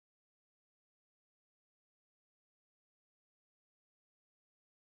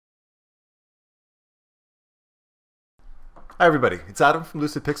Hi everybody, it's Adam from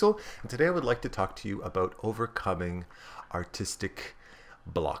LUCIDPIXUL, and today I would like to talk to you about overcoming artistic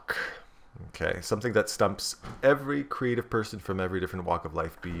block. Okay, something that stumps every creative person from every different walk of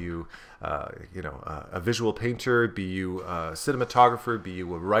life, be you, a visual painter, be you a cinematographer, be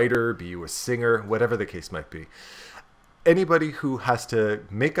you a writer, be you a singer, whatever the case might be. Anybody who has to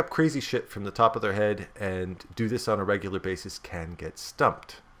make up crazy shit from the top of their head and do this on a regular basis can get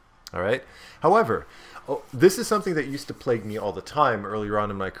stumped. All right. However, this is something that used to plague me all the time earlier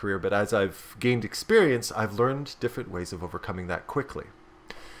on in my career, but as I've gained experience, I've learned different ways of overcoming that quickly.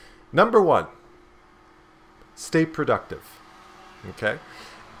 Number one, stay productive. Okay.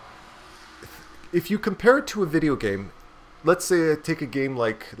 If you compare it to a video game, let's say I take a game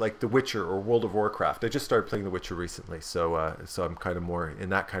like The Witcher or World of Warcraft. I just started playing The Witcher recently, so I'm kind of more in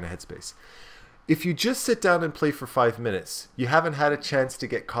that kind of headspace. If you just sit down and play for 5 minutes, you haven't had a chance to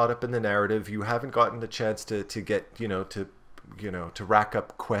get caught up in the narrative. You haven't gotten the chance to get to rack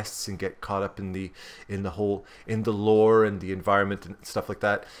up quests and get caught up in the lore and the environment and stuff like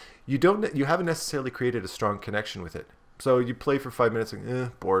that. You haven't necessarily created a strong connection with it. So you play for 5 minutes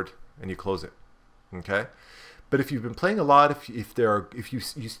and bored, and you close it. Okay. But if you've been playing a lot,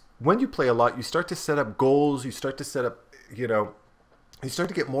 when you play a lot, you start to set up goals. You start to set up, you start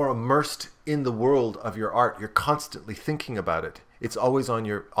to get more immersed in the world of your art. You're constantly thinking about it. It's always on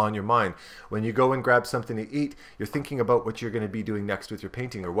your mind. When you go and grab something to eat, you're thinking about what you're going to be doing next with your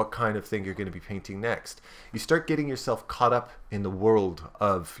painting, or what kind of thing you're going to be painting next. You start getting yourself caught up in the world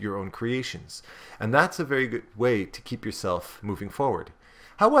of your own creations. And that's a very good way to keep yourself moving forward.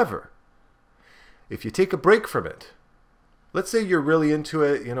 However, if you take a break from it, let's say you're really into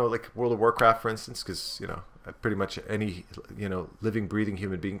it, like World of Warcraft, for instance, because, pretty much any, living, breathing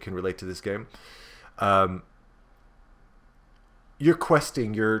human being can relate to this game. You're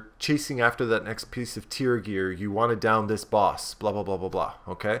questing, you're chasing after that next piece of tier gear, you want to down this boss, blah, blah, blah, blah, blah,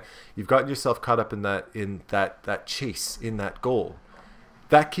 okay? You've gotten yourself caught up in that chase, in that goal.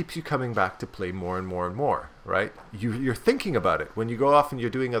 That keeps you coming back to play more and more and more, right? You're thinking about it. When you go off and you're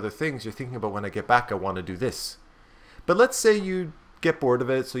doing other things, you're thinking about, when I get back, I want to do this. But let's say you get bored of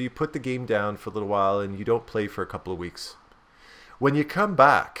it, so you put the game down for a little while and you don't play for a couple of weeks. When you come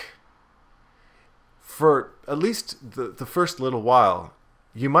back, for at least the first little while,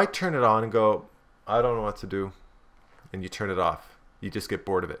 you might turn it on and go, I don't know what to do. And you turn it off. You just get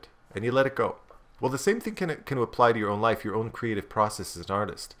bored of it and you let it go. Well, the same thing can apply to your own life, your own creative process as an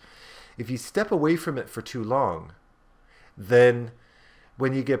artist. If you step away from it for too long, then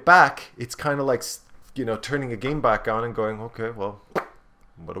when you get back, it's kind of like, turning a game back on and going, okay, well,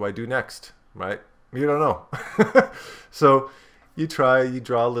 what do I do next, right? You don't know. So you try, you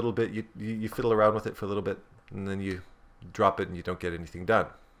draw a little bit, you fiddle around with it for a little bit, and then you drop it and you don't get anything done,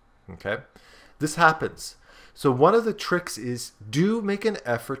 okay? This happens. So one of the tricks is, do make an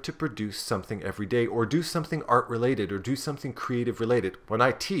effort to produce something every day, or do something art related, or do something creative related. When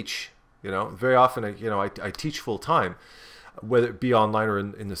I teach, very often, I teach full time, whether it be online or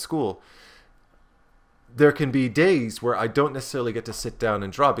in the school. There can be days where I don't necessarily get to sit down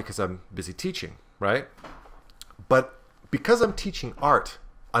and draw because I'm busy teaching, right? But because I'm teaching art,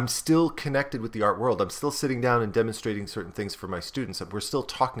 I'm still connected with the art world. I'm still sitting down and demonstrating certain things for my students. We're still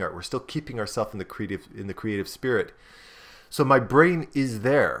talking art. We're still keeping ourselves in the creative spirit. So my brain is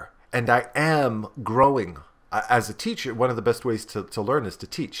there, and I am growing. As a teacher, one of the best ways to learn is to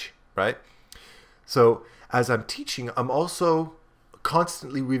teach, right? So as I'm teaching, I'm also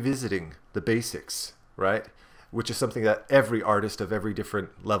constantly revisiting the basics, right? Which is something that every artist of every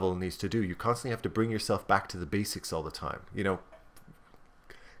different level needs to do. You constantly have to bring yourself back to the basics all the time.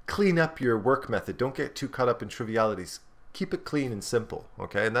 Clean up your work method. Don't get too caught up in trivialities. Keep it clean and simple,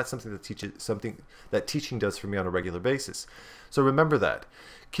 okay? And that's something that teaching does for me on a regular basis. So remember that.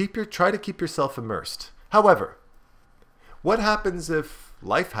 Try to keep yourself immersed. However, what happens if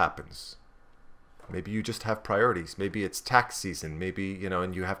life happens? Maybe you just have priorities. Maybe it's tax season. Maybe,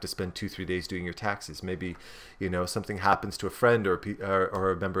 and you have to spend 2-3 days doing your taxes. Maybe, something happens to a friend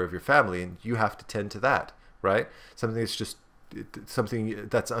or a member of your family, and you have to tend to that, right? Something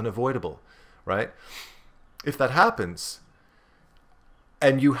that's unavoidable, right? If that happens,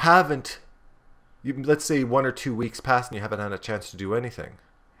 and you haven't, let's say 1 or 2 weeks pass and you haven't had a chance to do anything,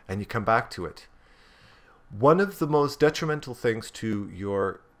 and you come back to it, one of the most detrimental things to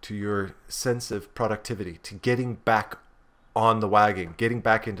your sense of productivity, to getting back on the wagon, getting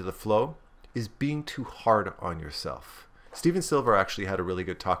back into the flow, is being too hard on yourself. Steven Silver actually had a really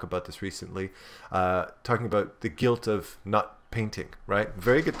good talk about this recently, talking about the guilt of not painting, right?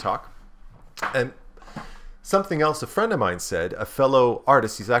 Very good talk. And Something else a friend of mine said, a fellow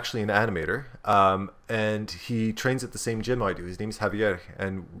artist, he's actually an animator, and he trains at the same gym I do. His name's Javier,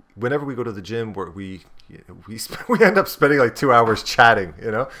 and whenever we go to the gym, we end up spending like 2 hours chatting. You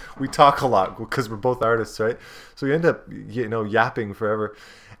know, we talk a lot because we're both artists, right? So we end up, you know, yapping forever.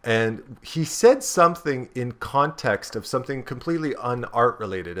 And he said something in context of something completely un-art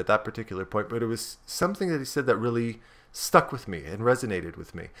related at that particular point, but it was something that he said that really stuck with me and resonated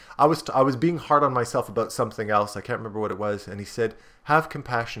with me. I was being hard on myself about something else. I can't remember what it was. And he said, have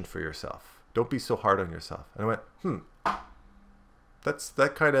compassion for yourself. Don't be so hard on yourself. And I went, that's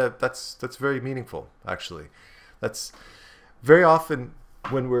very meaningful, actually. That's very often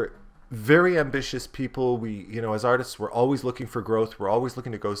when we're very ambitious people, we, you know, as artists, we're always looking for growth. We're always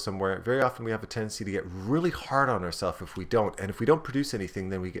looking to go somewhere. Very often we have a tendency to get really hard on ourselves if we don't. And if we don't produce anything,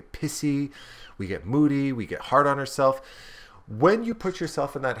 then we get pissy, we get moody, we get hard on ourselves. When you put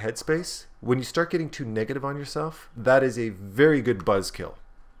yourself in that headspace, when you start getting too negative on yourself, that is a very good buzzkill.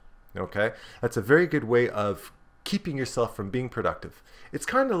 Okay? That's a very good way of keeping yourself from being productive. It's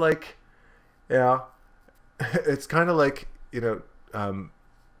kind of like, yeah, it's kind of like, you know,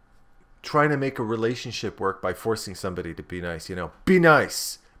 trying to make a relationship work by forcing somebody to be nice. You know, be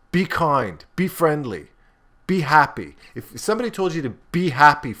nice, be kind, be friendly, be happy. If somebody told you to be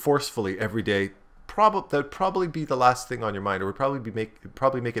happy forcefully every day, that'd probably be the last thing on your mind. It would probably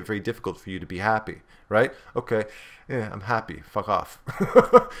make it very difficult for you to be happy, right? Okay, yeah, I'm happy. Fuck off.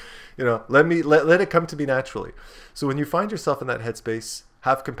 You know, let it come to me naturally. So when you find yourself in that headspace,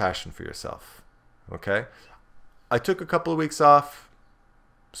 have compassion for yourself. Okay, I took a couple of weeks off.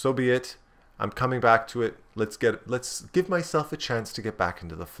 So be it. I'm coming back to it. Let's give myself a chance to get back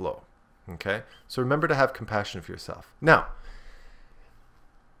into the flow. Okay? So remember to have compassion for yourself. Now,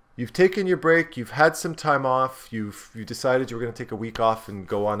 you've taken your break, you've had some time off, you decided you were going to take a week off and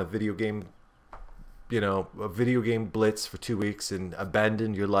go on a video game, you know, a video game blitz for 2 weeks and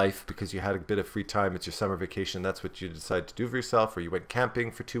abandon your life because you had a bit of free time. It's your summer vacation. That's what you decided to do for yourself, or you went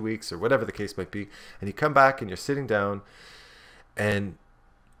camping for 2 weeks, or whatever the case might be. And you come back and you're sitting down and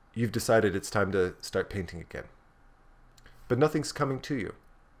you've decided it's time to start painting again. But nothing's coming to you,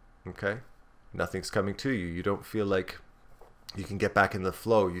 okay? Nothing's coming to you. You don't feel like you can get back in the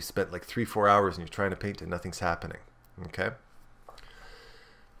flow. You spent like 3-4 hours and you're trying to paint and nothing's happening, okay?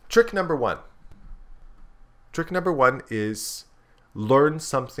 Trick number one. Trick number one is learn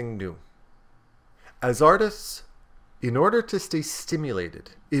something new. As artists, in order to stay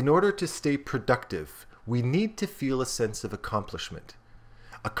stimulated, in order to stay productive, we need to feel a sense of accomplishment.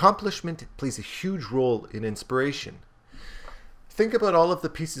 Accomplishment plays a huge role in inspiration. Think about all of the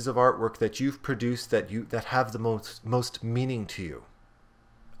pieces of artwork that you've produced that have the most meaning to you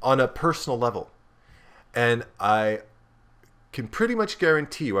on a personal level. And I can pretty much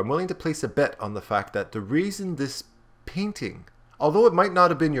guarantee you, I'm willing to place a bet on the fact that the reason this painting, although it might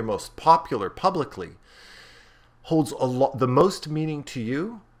not have been your most popular publicly, holds the most meaning to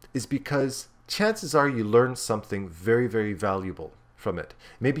you is because chances are you learned something very, very valuable from it.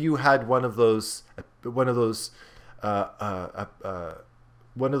 Maybe you had one of those epiphanies,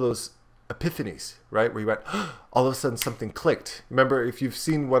 right? Where you went, all of a sudden something clicked. Remember, if you've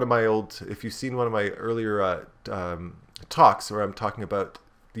seen one of my earlier talks where I'm talking about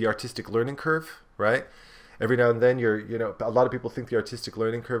the artistic learning curve, right? Every now and then a lot of people think the artistic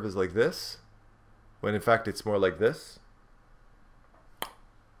learning curve is like this, when in fact it's more like this,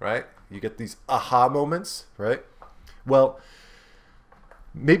 right? You get these aha moments, right? Well,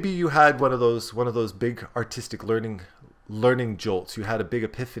 maybe you had one of those big artistic learning jolts. You had a big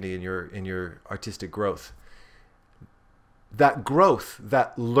epiphany in your artistic growth. That growth,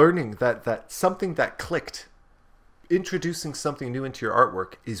 that learning, that something that clicked, introducing something new into your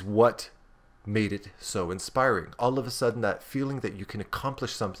artwork is what made it so inspiring. All of a sudden, that feeling that you can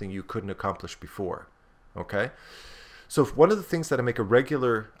accomplish something you couldn't accomplish before. Okay? So one of the things that I make a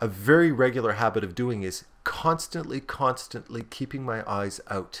very regular habit of doing is constantly keeping my eyes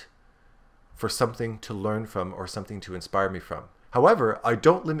out for something to learn from or something to inspire me from. However, I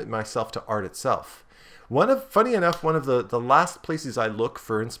don't limit myself to art itself. Funny enough, one of the last places I look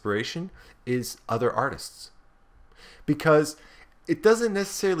for inspiration is other artists. Because it doesn't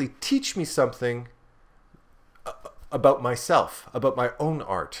necessarily teach me something about myself, about my own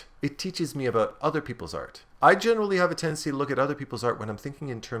art. It teaches me about other people's art. I generally have a tendency to look at other people's art when I'm thinking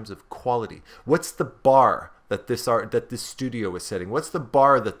in terms of quality. What's the bar that this studio is setting? What's the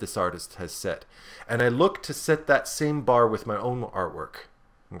bar that this artist has set? And I look to set that same bar with my own artwork,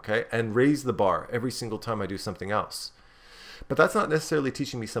 okay? And raise the bar every single time I do something else. But that's not necessarily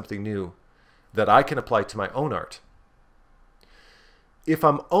teaching me something new that I can apply to my own art. If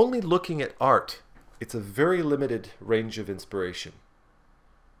I'm only looking at art it's a very limited range of inspiration.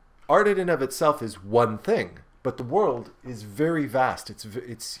 Art in and of itself is one thing, but the world is very vast.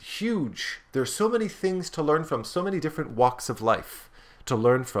 It's huge. There's so many things to learn from, so many different walks of life to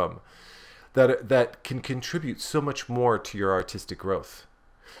learn from that can contribute so much more to your artistic growth.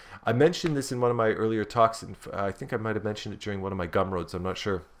 I mentioned this in one of my earlier talks, and I think I might have mentioned it during one of my Gumroads, I'm not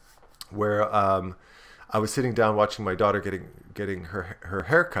sure, where I was sitting down watching my daughter getting her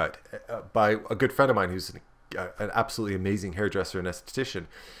hair cut by a good friend of mine who's an absolutely amazing hairdresser and esthetician.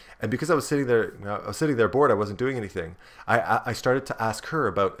 And because I was sitting there bored, I wasn't doing anything. I started to ask her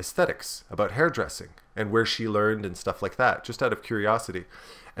about aesthetics, about hairdressing, and where she learned and stuff like that, just out of curiosity.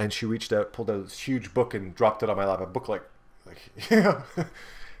 And she reached out, pulled out this huge book and dropped it on my lap. A book like you know,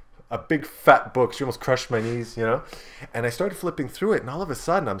 a big fat book. She almost crushed my knees, you know. And I started flipping through it, and all of a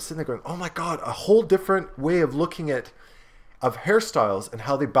sudden I'm sitting there going, oh my God, a whole different way of looking at hairstyles and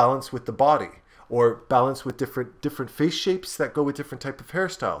how they balance with the body, or balance with different face shapes that go with different type of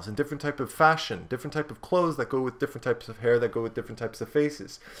hairstyles, and different type of fashion, different type of clothes that go with different types of hair that go with different types of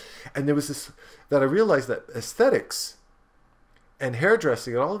faces. And there was this, that I realized that aesthetics and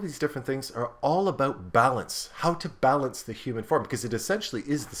hairdressing and all of these different things are all about balance, how to balance the human form, because it essentially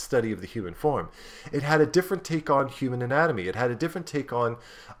is the study of the human form. It had a different take on human anatomy. It had a different take on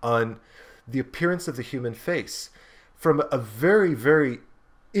the appearance of the human face from a very, very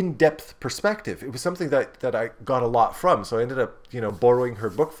in-depth perspective. It was something that I got a lot from. So I ended up, you know, borrowing her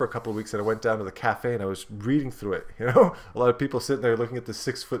book for a couple of weeks, and I went down to the cafe and I was reading through it. You know, a lot of people sitting there looking at the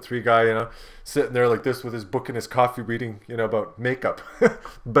 6'3" guy, you know, sitting there like this with his book and his coffee, reading, you know, about makeup.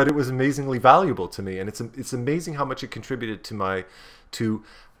 But it was amazingly valuable to me, and it's amazing how much it contributed to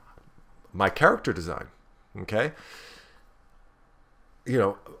my character design. Okay, you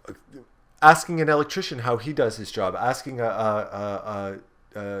know, asking an electrician how he does his job, asking a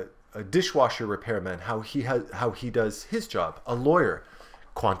dishwasher repairman how he does his job, a lawyer,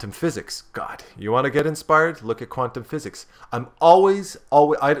 quantum physics. God, you want to get inspired? Look at quantum physics. I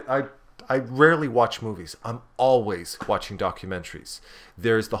rarely watch movies. I'm always watching documentaries.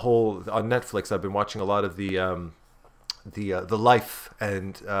 There's the whole, on Netflix, I've been watching a lot of the life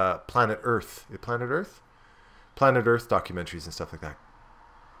and Planet Earth documentaries and stuff like that.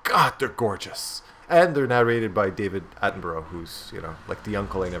 God, they're gorgeous. And they're narrated by David Attenborough, who's, you know, like the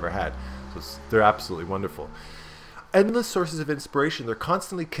uncle I never had. So they're absolutely wonderful. Endless sources of inspiration. They're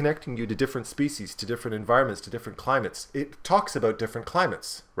constantly connecting you to different species, to different environments, to different climates. It talks about different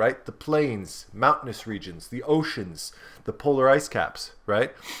climates, right? The plains, mountainous regions, the oceans, the polar ice caps,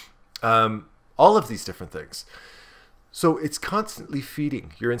 right? All of these different things. So it's constantly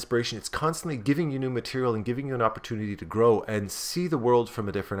feeding your inspiration. It's constantly giving you new material and giving you an opportunity to grow and see the world from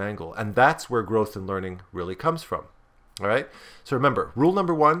a different angle. And that's where growth and learning really comes from. All right. So remember, rule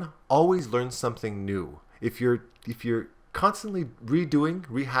number one, always learn something new. If you're constantly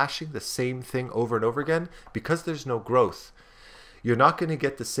rehashing the same thing over and over again, because there's no growth, you're not going to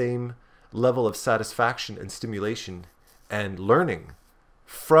get the same level of satisfaction and stimulation and learning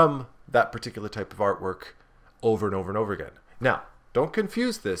from that particular type of artwork over and over and over again. Now, don't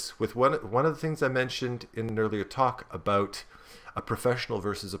confuse this with one of the things I mentioned in an earlier talk about a professional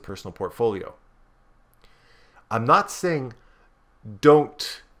versus a personal portfolio. I'm not saying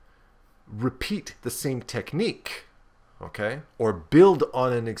don't repeat the same technique, okay? Or build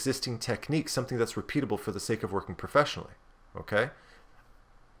on an existing technique, something that's repeatable for the sake of working professionally, okay?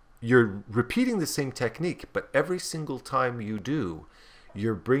 You're repeating the same technique, but every single time you do,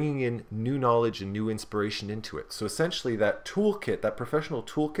 you're bringing in new knowledge and new inspiration into it. So essentially that toolkit, that professional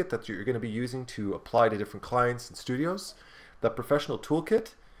toolkit that you're going to be using to apply to different clients and studios, that professional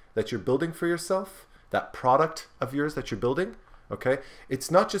toolkit that you're building for yourself, that product of yours that you're building, okay,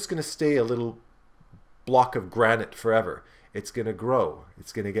 it's not just going to stay a little block of granite forever. It's going to grow.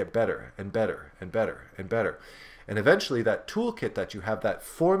 It's going to get better and better and better and better. And eventually that toolkit that you have, that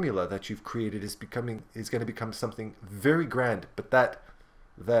formula that you've created is going to become something very grand, but that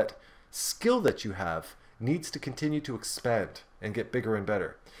skill that you have needs to continue to expand and get bigger and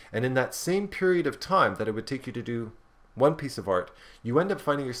better. And in that same period of time that it would take you to do one piece of art, you end up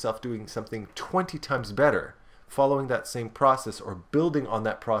finding yourself doing something 20 times better, following that same process or building on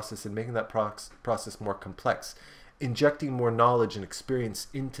that process and making that process more complex, injecting more knowledge and experience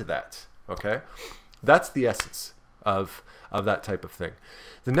into that, okay? That's the essence of that type of thing.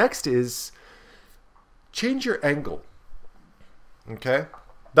 The next is change your angle, okay?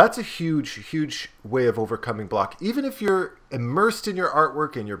 That's a huge, huge way of overcoming block. Even if you're immersed in your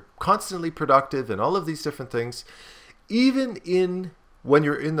artwork and you're constantly productive and all of these different things, even in when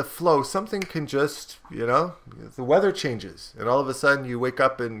you're in the flow, something can just, you know, the weather changes and all of a sudden you wake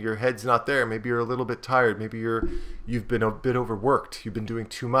up and your head's not there. Maybe you're a little bit tired. Maybe you've been a bit overworked. You've been doing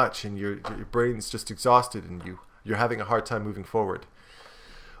too much and your brain's just exhausted and you're having a hard time moving forward.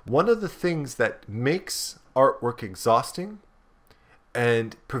 One of the things that makes artwork exhausting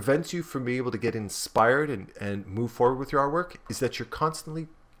and prevents you from being able to get inspired and move forward with your artwork is that you're constantly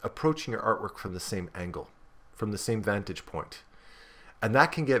approaching your artwork from the same angle, from the same vantage point. And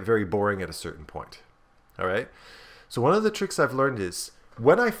that can get very boring at a certain point. All right. So one of the tricks I've learned is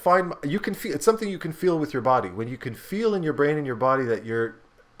when I find, you can feel, it's something you can feel with your body. When you can feel in your brain and your body that you're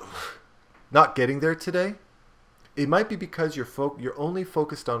not getting there today, it might be because you're only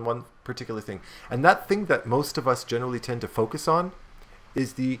focused on one particular thing. And that thing that most of us generally tend to focus on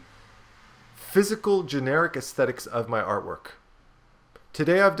is the physical generic aesthetics of my artwork.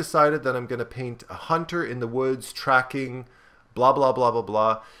 Today I've decided that I'm going to paint a hunter in the woods tracking blah, blah, blah, blah,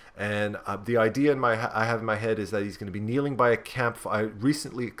 blah. And the idea I have in my head is that he's going to be kneeling by a campfire,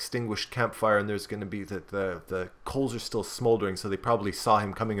 recently extinguished campfire, and there's going to be the coals are still smoldering, so they probably saw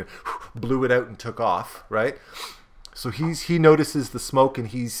him coming and blew it out and took off, right? So he notices the smoke and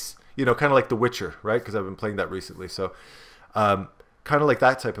he's, you know, kind of like The Witcher, right? Because I've been playing that recently. So kind of like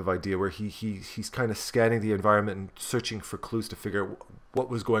that type of idea where he's kind of scanning the environment and searching for clues to figure out what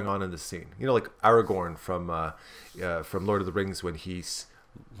was going on in the scene. You know, like Aragorn from Lord of the Rings when he's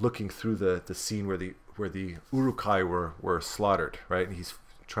looking through the scene where the Uruk-hai were slaughtered, right? And he's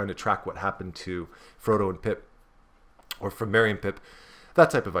trying to track what happened to Frodo and Pip, or from Merry and Pip, that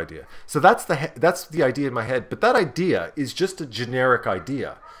type of idea. So that's the idea in my head, but that idea is just a generic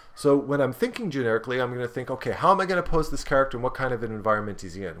idea. So when I'm thinking generically, I'm going to think, okay, how am I going to pose this character and what kind of an environment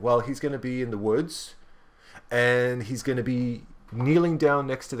is he in? Well, he's going to be in the woods and he's going to be kneeling down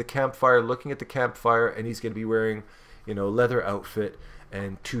next to the campfire, looking at the campfire, and he's going to be wearing, you know, leather outfit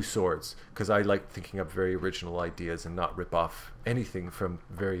and 2 swords, because I like thinking up very original ideas and not rip off anything from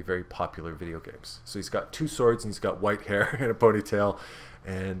very, very popular video games. So he's got 2 swords and he's got white hair and a ponytail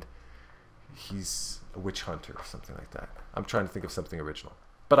and he's a witch hunter or something like that. I'm trying to think of something original,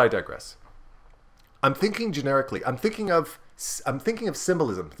 but I digress. I'm thinking generically. I'm thinking of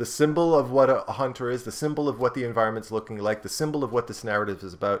symbolism, the symbol of what a hunter is, the symbol of what the environment's looking like, the symbol of what this narrative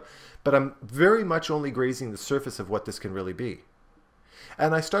is about, but I'm very much only grazing the surface of what this can really be.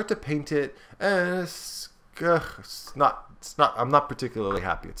 And I start to paint it, and I'm not particularly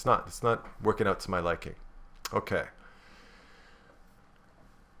happy. It's not working out to my liking. Okay.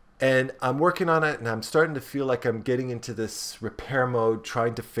 And I'm working on it, and I'm starting to feel like I'm getting into this repair mode,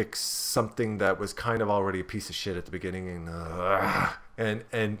 trying to fix something that was kind of already a piece of shit at the beginning, and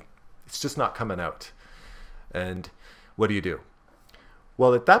it's just not coming out. And what do you do?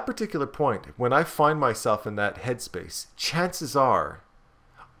 Well, at that particular point, when I find myself in that headspace, chances are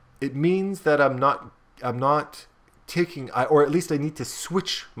it means that I'm not taking, or at least I need to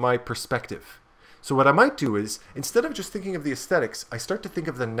switch my perspective. So what I might do is, instead of just thinking of the aesthetics, I start to think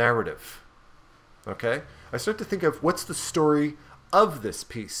of the narrative. Okay? I start to think of what's the story of this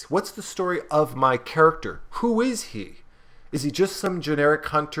piece? What's the story of my character? Who is he? Is he just some generic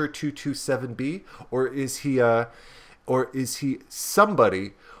hunter 227B, or is he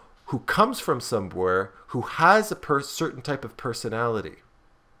somebody who comes from somewhere who has a certain type of personality?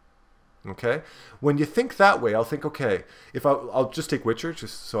 Okay, when you think that way, I'll think, okay, if I'll just take Witcher,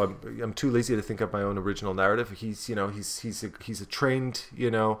 just so I'm too lazy to think of my own original narrative. He's a trained,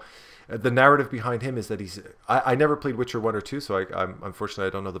 you know, the narrative behind him is that I never played Witcher 1 or 2, so I'm unfortunately I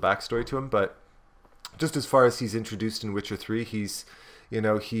don't know the backstory to him, but just as far as he's introduced in Witcher 3, he's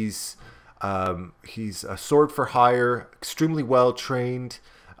a sword for hire, extremely well trained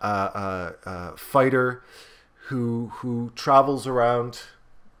fighter who travels around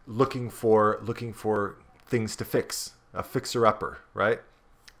looking for things to fix, a fixer-upper, right?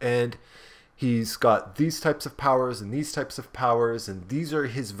 And he's got these types of powers and these types of powers, and these are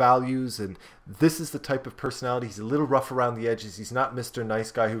his values, and this is the type of personality. He's a little rough around the edges. He's not Mr.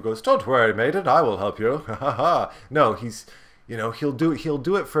 Nice Guy who goes, "Don't worry, maiden, I will help you." No, he's, you know, he'll do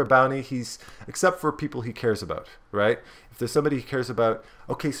it for a bounty. Except for people he cares about, right? If there's somebody he cares about,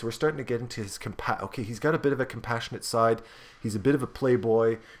 okay, so we're starting to get into his okay, he's got a bit of a compassionate side. He's a bit of a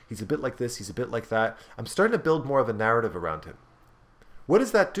playboy. He's a bit like this. He's a bit like that. I'm starting to build more of a narrative around him. What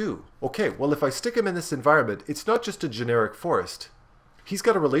does that do? Okay, well, if I stick him in this environment, it's not just a generic forest. He's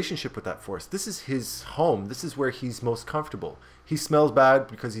got a relationship with that forest. This is his home. This is where he's most comfortable. He smells bad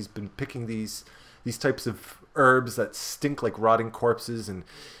because he's been picking these types of herbs that stink like rotting corpses, and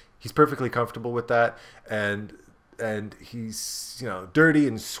he's perfectly comfortable with that. And he's, you know, dirty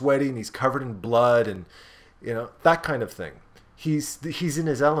and sweaty, and he's covered in blood, and, you know, that kind of thing. he's in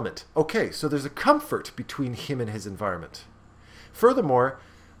his element. Okay, so there's a comfort between him and his environment. Furthermore,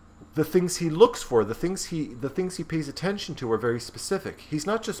 the things he looks for, the things he pays attention to are very specific. He's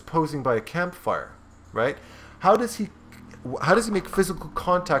not just posing by a campfire, right? How does he make physical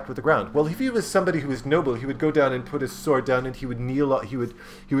contact with the ground? Well, if he was somebody who was noble, he would go down and put his sword down, and he would kneel. He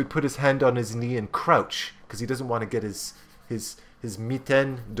would put his hand on his knee and crouch, because he doesn't want to get his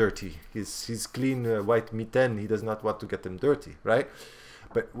mitten dirty. His clean white mitten. He does not want to get them dirty, right?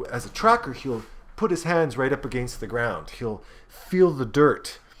 But as a tracker, he'll put his hands right up against the ground. He'll feel the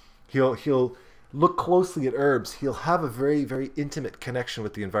dirt. He'll look closely at herbs. He'll have a very, very intimate connection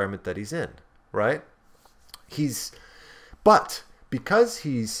with the environment that he's in, right? But because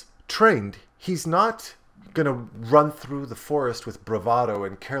he's trained, he's not going to run through the forest with bravado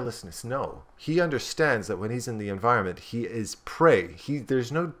and carelessness. No, he understands that when he's in the environment, he is prey.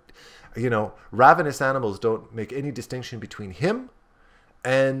 There's no, ravenous animals don't make any distinction between him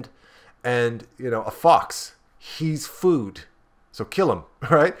and a fox. He's food. So kill him,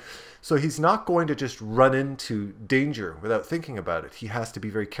 right? So he's not going to just run into danger without thinking about it. He has to be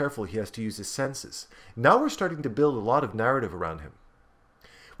very careful. He has to use his senses. Now we're starting to build a lot of narrative around him.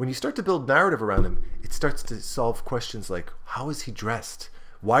 When you start to build narrative around him, it starts to solve questions like, how is he dressed?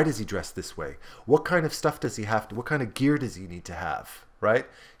 Why does he dress this way? What kind of stuff does he have to, what kind of gear does he need to have, right?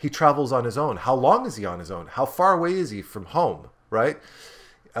 He travels on his own. How long is he on his own? How far away is he from home, right?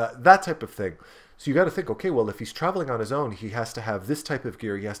 That type of thing. So you got to think, okay, well, if he's traveling on his own, he has to have this type of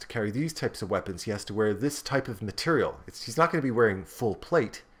gear. He has to carry these types of weapons. He has to wear this type of material. He's not going to be wearing full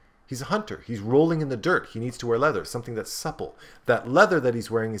plate. He's a hunter. He's rolling in the dirt. He needs to wear leather, something that's supple. That leather that he's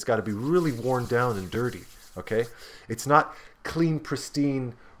wearing has got to be really worn down and dirty, okay? It's not clean,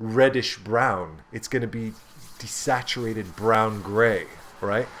 pristine, reddish brown. It's going to be desaturated brown gray,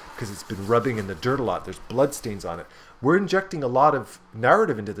 right? Because it's been rubbing in the dirt a lot. There's blood stains on it. We're injecting a lot of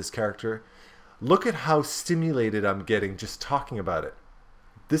narrative into this character. Look at how stimulated I'm getting just talking about it.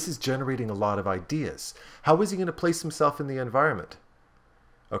 This is generating a lot of ideas. How is he going to place himself in the environment?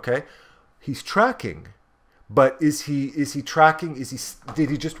 Okay, he's tracking, but is he tracking? Did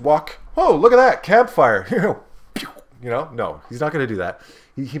he just walk? Oh, look at that campfire! No, he's not going to do that.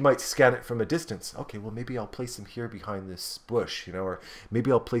 He might scan it from a distance. Okay, well, maybe I'll place him here behind this bush, or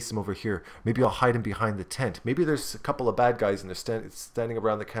maybe I'll place him over here. Maybe I'll hide him behind the tent. Maybe there's a couple of bad guys and they're standing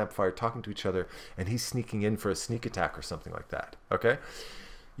around the campfire talking to each other, and he's sneaking in for a sneak attack or something like that. Okay?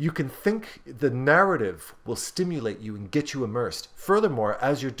 You can think the narrative will stimulate you and get you immersed. Furthermore,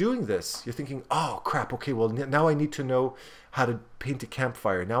 as you're doing this, you're thinking, oh, crap, okay, well, now I need to know how to paint a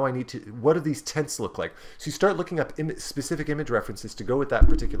campfire. Now I need to, what do these tents look like? So you start looking up specific image references to go with that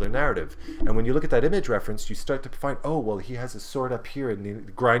particular narrative. And when you look at that image reference, you start to find, oh, well, he has a sword up here and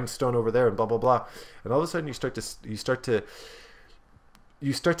the grindstone over there and blah, blah, blah. And all of a sudden you start to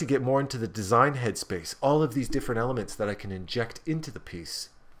get more into the design headspace. All of these different elements that I can inject into the piece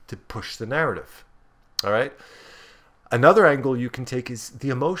to push the narrative. All right. Another angle you can take is the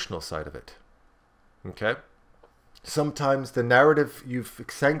emotional side of it. Okay. Sometimes the narrative, you've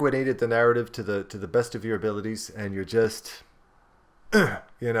exsanguinated the narrative to the best of your abilities, and you're just,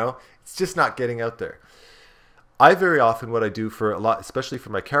 it's just not getting out there. I very often, what I do for a lot, especially for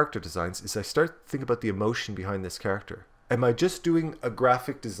my character designs, is I start to think about the emotion behind this character. Am I just doing a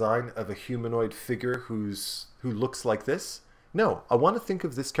graphic design of a humanoid figure who looks like this? No, I want to think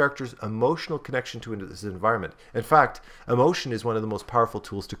of this character's emotional connection to this environment. In fact, emotion is one of the most powerful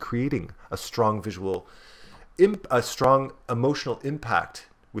tools to creating a strong a strong emotional impact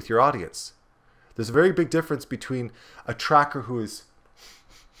with your audience. There's a very big difference between a tracker who is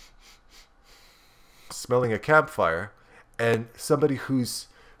smelling a campfire and somebody who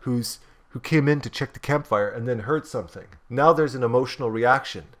came in to check the campfire and then heard something. Now there's an emotional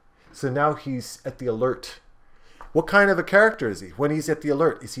reaction. So now he's at the alert. What kind of a character is he? When he's at the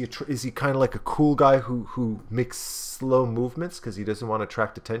alert, is he kind of like a cool guy who makes slow movements because he doesn't want to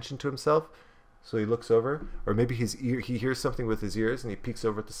attract attention to himself? So he looks over, or maybe he hears something with his ears and he peeks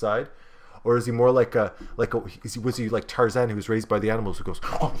over at the side, or is he more was he like Tarzan, who was raised by the animals, who goes,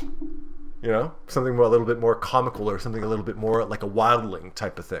 oh, something a little bit more comical, or something a little bit more like a wildling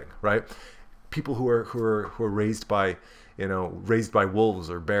type of thing, right? People who are raised by wolves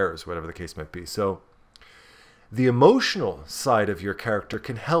or bears, whatever the case might be. So the emotional side of your character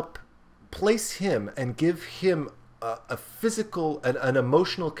can help place him and give him a physical and an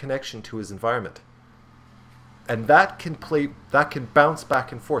emotional connection to his environment, and that can bounce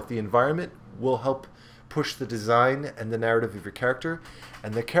back and forth. The environment will help push the design and the narrative of your character,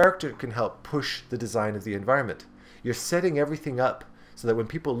 and the character can help push the design of the environment. You're setting everything up so that when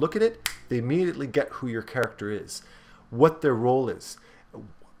people look at it, they immediately get who your character is. what their role is,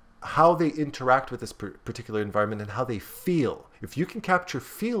 how they interact with this particular environment, and how they feel. If you can capture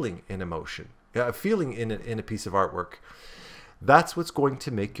feeling in emotion, feeling in a piece of artwork, that's what's going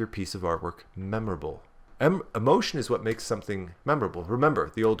to make your piece of artwork memorable. Emotion is what makes something memorable.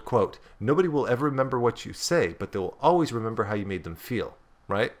 Remember the old quote, nobody will ever remember what you say, but they will always remember how you made them feel,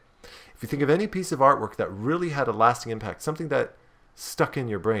 right? If you think of any piece of artwork that really had a lasting impact, something that stuck in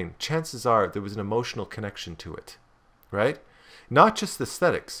your brain, chances are there was an emotional connection to it, right? Not just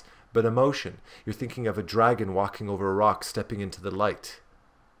aesthetics, but emotion. You're thinking of a dragon walking over a rock, stepping into the light,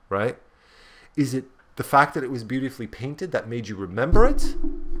 right? Is it the fact that it was beautifully painted that made you remember it?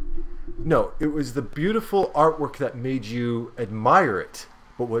 No, it was the beautiful artwork that made you admire it.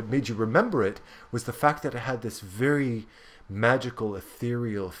 But what made you remember it was the fact that it had this very magical,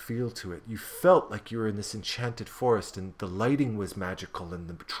 ethereal feel to it. You felt like you were in this enchanted forest, and the lighting was magical, and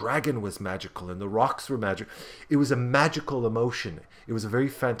the dragon was magical, and the rocks were magical. It was a magical emotion. It was a very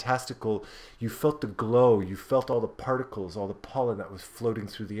fantastical, you felt the glow, you felt all the particles, all the pollen that was floating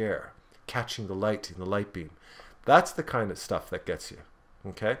through the air, catching the light in the light beam. That's the kind of stuff that gets you,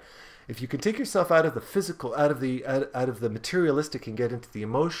 okay? If you can take yourself out of the physical, out of the materialistic, and get into the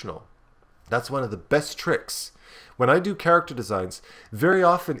emotional, that's one of the best tricks. When I do character designs, very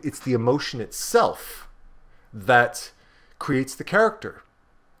often it's the emotion itself that creates the character.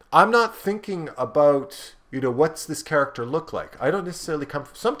 I'm not thinking about, what's this character look like? I don't necessarily come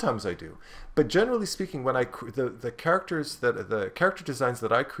from, sometimes I do, but generally speaking, when the character designs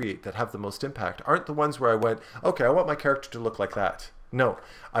that I create that have the most impact aren't the ones where I went, okay, I want my character to look like that. No,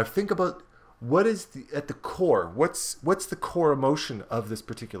 I think about what is at the core. What's the core emotion of this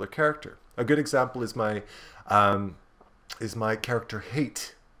particular character? A good example is my character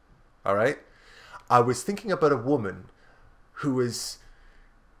Hate. All right, I was thinking about a woman who had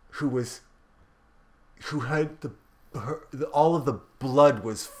all of the blood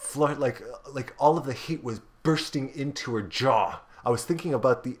was like all of the hate was bursting into her jaw. I was thinking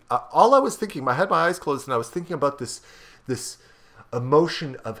about I had my eyes closed, and I was thinking about this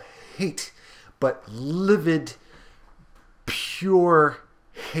emotion of hate, but livid, pure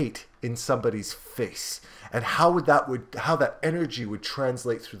hate in somebody's face, and how that energy would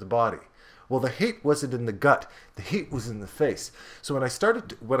translate through the body. Well, the hate wasn't in the gut; the hate was in the face. So when I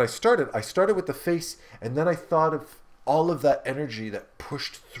started with the face, and then I thought of all of that energy that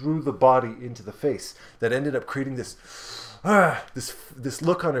pushed through the body into the face, that ended up creating this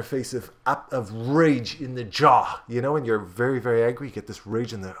look on her face of rage in the jaw. When you're very, very angry, you get this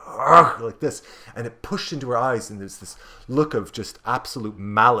rage in the like this, and it pushed into her eyes, and there's this look of just absolute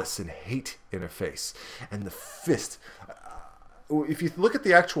malice and hate in her face. And the fist, if you look at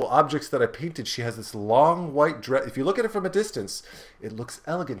the actual objects that I painted, she has this long white dress. If you look at it from a distance, it looks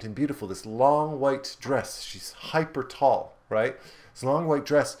elegant and beautiful, this long white dress. She's hyper tall, right? This long white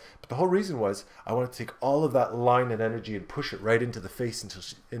dress. But the whole reason was I wanted to take all of that line and energy and push it right into the face until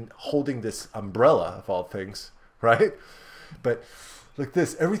holding this umbrella of all things, right? But like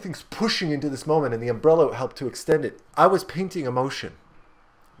this, everything's pushing into this moment, and the umbrella helped to extend it. I was painting emotion.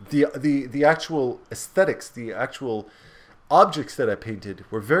 The actual aesthetics, the actual objects that I painted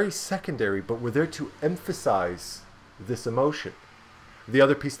were very secondary, but were there to emphasize this emotion. The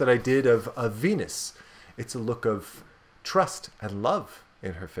other piece that I did of Venus, it's a look of trust and love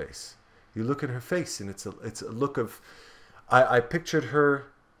in her face. You look at her face, and it's a look of, I pictured her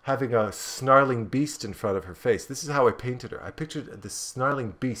having a snarling beast in front of her face. This is how I painted her. I pictured this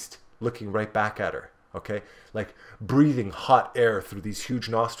snarling beast looking right back at her, okay? Like breathing hot air through these huge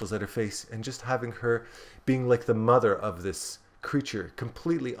nostrils at her face, and just having her being like the mother of this creature,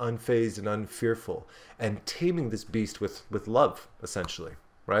 completely unfazed and unfearful, and taming this beast with love, essentially,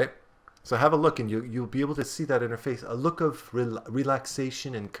 right? So have a look, and you'll be able to see that in her face, a look of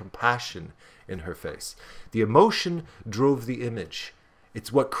relaxation and compassion in her face. The emotion drove the image.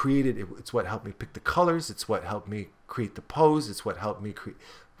 It's what created it. It's what helped me pick the colors. It's what helped me create the pose. It's what helped me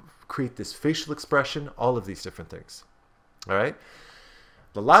create this facial expression, all of these different things. All right?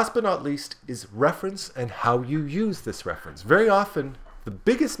 The last but not least is reference and how you use this reference. Very often, the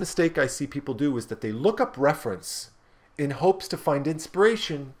biggest mistake I see people do is that they look up reference in hopes to find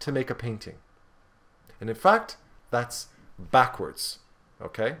inspiration to make a painting. And in fact, that's backwards,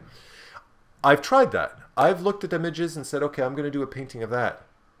 okay? I've tried that. I've looked at images and said, okay, I'm going to do a painting of that.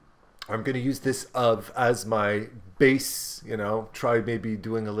 I'm going to use this as my base, try maybe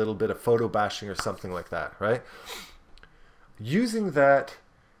doing a little bit of photo bashing or something like that, right? Using that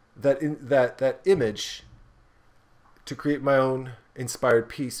image to create my own inspired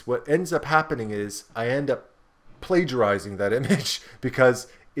piece, what ends up happening is I end up plagiarizing that image because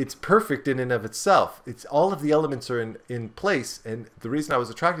it's perfect in and of itself. It's all of the elements are in place, and the reason I was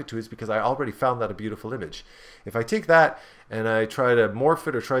attracted to it is because I already found that a beautiful image. If I take that and I try to morph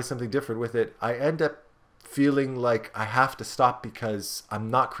it or try something different with it, I end up feeling like I have to stop because I'm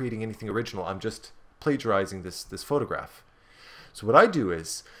not creating anything original. I'm just plagiarizing this photograph. So what I do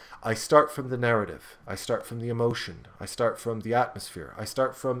is I start from the narrative, I start from the emotion, I start from the atmosphere, I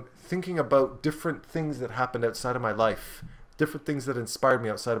start from thinking about different things that happened outside of my life, different things that inspired me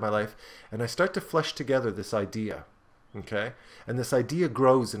outside of my life, and I start to flesh together this idea, okay? And this idea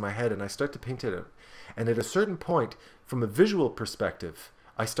grows in my head, and I start to paint it out. And at a certain point, from a visual perspective,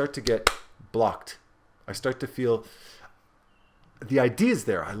 I start to get blocked. I start to feel the idea is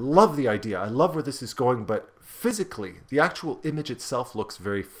there. I love the idea. I love where this is going, but physically, the actual image itself looks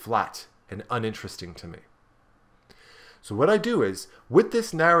very flat and uninteresting to me. So what I do is, with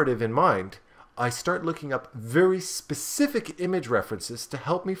this narrative in mind, I start looking up very specific image references to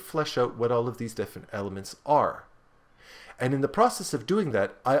help me flesh out what all of these different elements are. And in the process of doing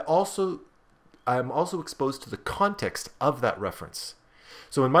that, I am also exposed to the context of that reference.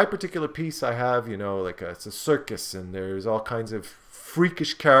 So in my particular piece, I have, you know, like it's a circus, and there's all kinds of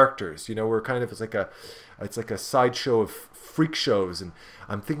freakish characters. You know, we're kind of, it's like a sideshow of freak shows, and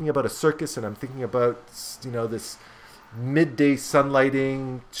I'm thinking about a circus, and I'm thinking about, you know, this midday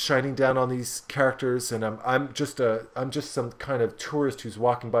sunlighting shining down on these characters, and I'm just some kind of tourist who's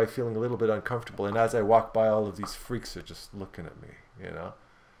walking by feeling a little bit uncomfortable, and as I walk by, all of these freaks are just looking at me, you know,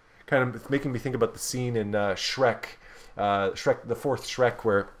 kind of making me think about the scene in Shrek, the fourth Shrek,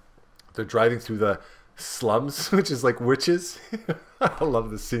 where they're driving through the slums, which is like witches. I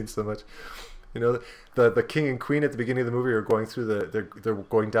love this scene so much. You know, the king and queen at the beginning of the movie are going through they're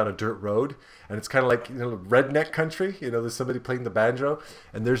going down a dirt road, and it's kind of like, you know, redneck country. You know, there's somebody playing the banjo,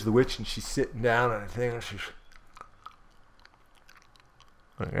 and there's the witch, and she's sitting down on a thing, and she's,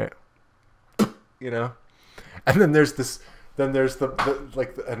 okay, you know, and then there's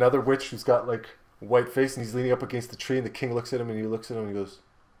like another witch who's got like a white face, and he's leaning up against the tree, and the king looks at him, and he looks at him, and he goes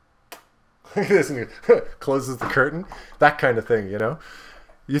like this, and he closes the curtain, that kind of thing, you know.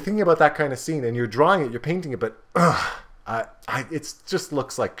 You're thinking about that kind of scene, and you're drawing it, you're painting it, but it just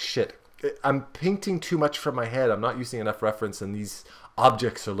looks like shit. I'm painting too much from my head. I'm not using enough reference, and these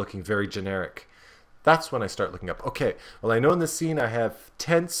objects are looking very generic. That's when I start looking up. Okay, well, I know in this scene I have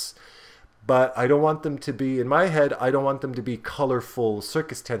tents, but I don't want them to be, in my head, I don't want them to be colorful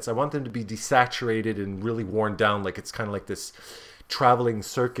circus tents. I want them to be desaturated and really worn down, like it's kind of like this traveling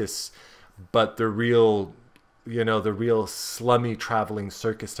circus, but the real, you know, the real slummy traveling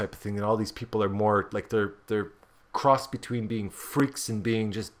circus type of thing, and all these people are more like they're crossed between being freaks and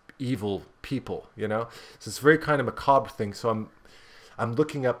being just evil people, you know. So it's a very kind of macabre thing. So I'm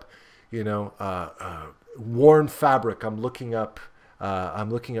looking up, you know, worn fabric. I'm looking up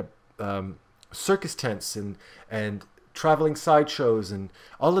circus tents and traveling sideshows and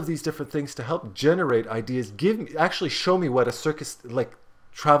all of these different things to help generate ideas. Actually show me what a circus, like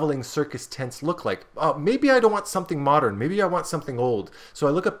traveling circus tents, look like. Maybe I don't want something modern. Maybe I want something old. So I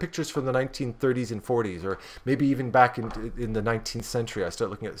look up pictures from the 1930s and 40s, or maybe even back in the 19th century. I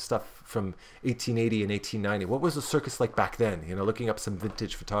start looking at stuff from 1880 and 1890. What was a circus like back then? You know, looking up some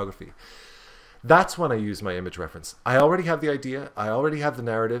vintage photography. That's when I use my image reference. I already have the idea. I already have the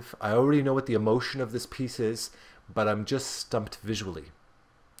narrative. I already know what the emotion of this piece is, but I'm just stumped visually.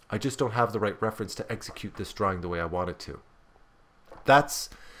 I just don't have the right reference to execute this drawing the way I want it to. That's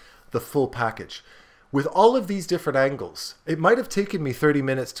the full package. With all of these different angles, it might have taken me 30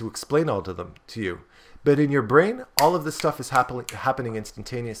 minutes to explain all of them to you, but in your brain, all of this stuff is happening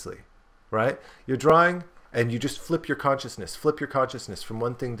instantaneously, right? You're drawing, and you just flip your consciousness from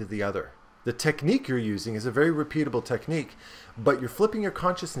one thing to the other. The technique you're using is a very repeatable technique, but you're flipping your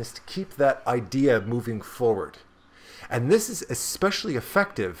consciousness to keep that idea moving forward. And this is especially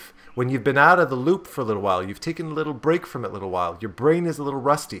effective when you've been out of the loop for a little while. You've taken a little break from it a little while. Your brain is a little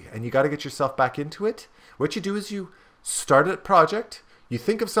rusty, and you got to get yourself back into it. What you do is you start a project, you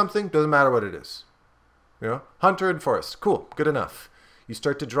think of something, doesn't matter what it is. You know, hunter and forest, cool, good enough. You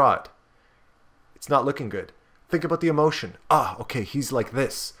start to draw it. It's not looking good. Think about the emotion. Okay, he's like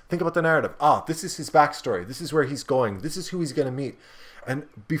this. Think about the narrative. This is his backstory. This is where he's going. This is who he's going to meet. And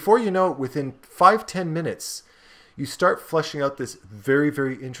before you know it, within 5-10 minutes, you start fleshing out this very,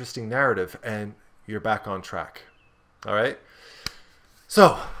 very interesting narrative, and you're back on track. All right.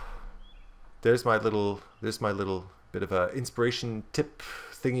 So there's my little bit of a inspiration tip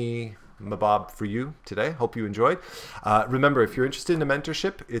thingy mabob for you today. Hope you enjoyed. Remember, if you're interested in a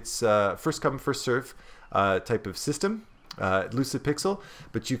mentorship, it's first come, first serve type of system. LucidPixul,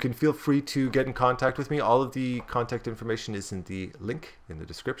 but you can feel free to get in contact with me. All of the contact information is in the link in the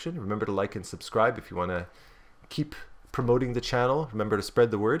description. Remember to like and subscribe if you want to keep promoting the channel. Remember to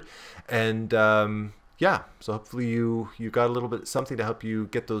spread the word. And yeah, so hopefully you got a little bit something to help you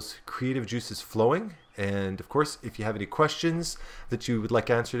get those creative juices flowing. And of course, if you have any questions that you would like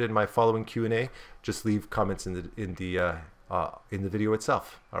answered in my following Q&A, just leave comments in the video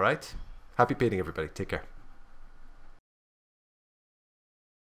itself. All right. Happy painting, everybody. Take care.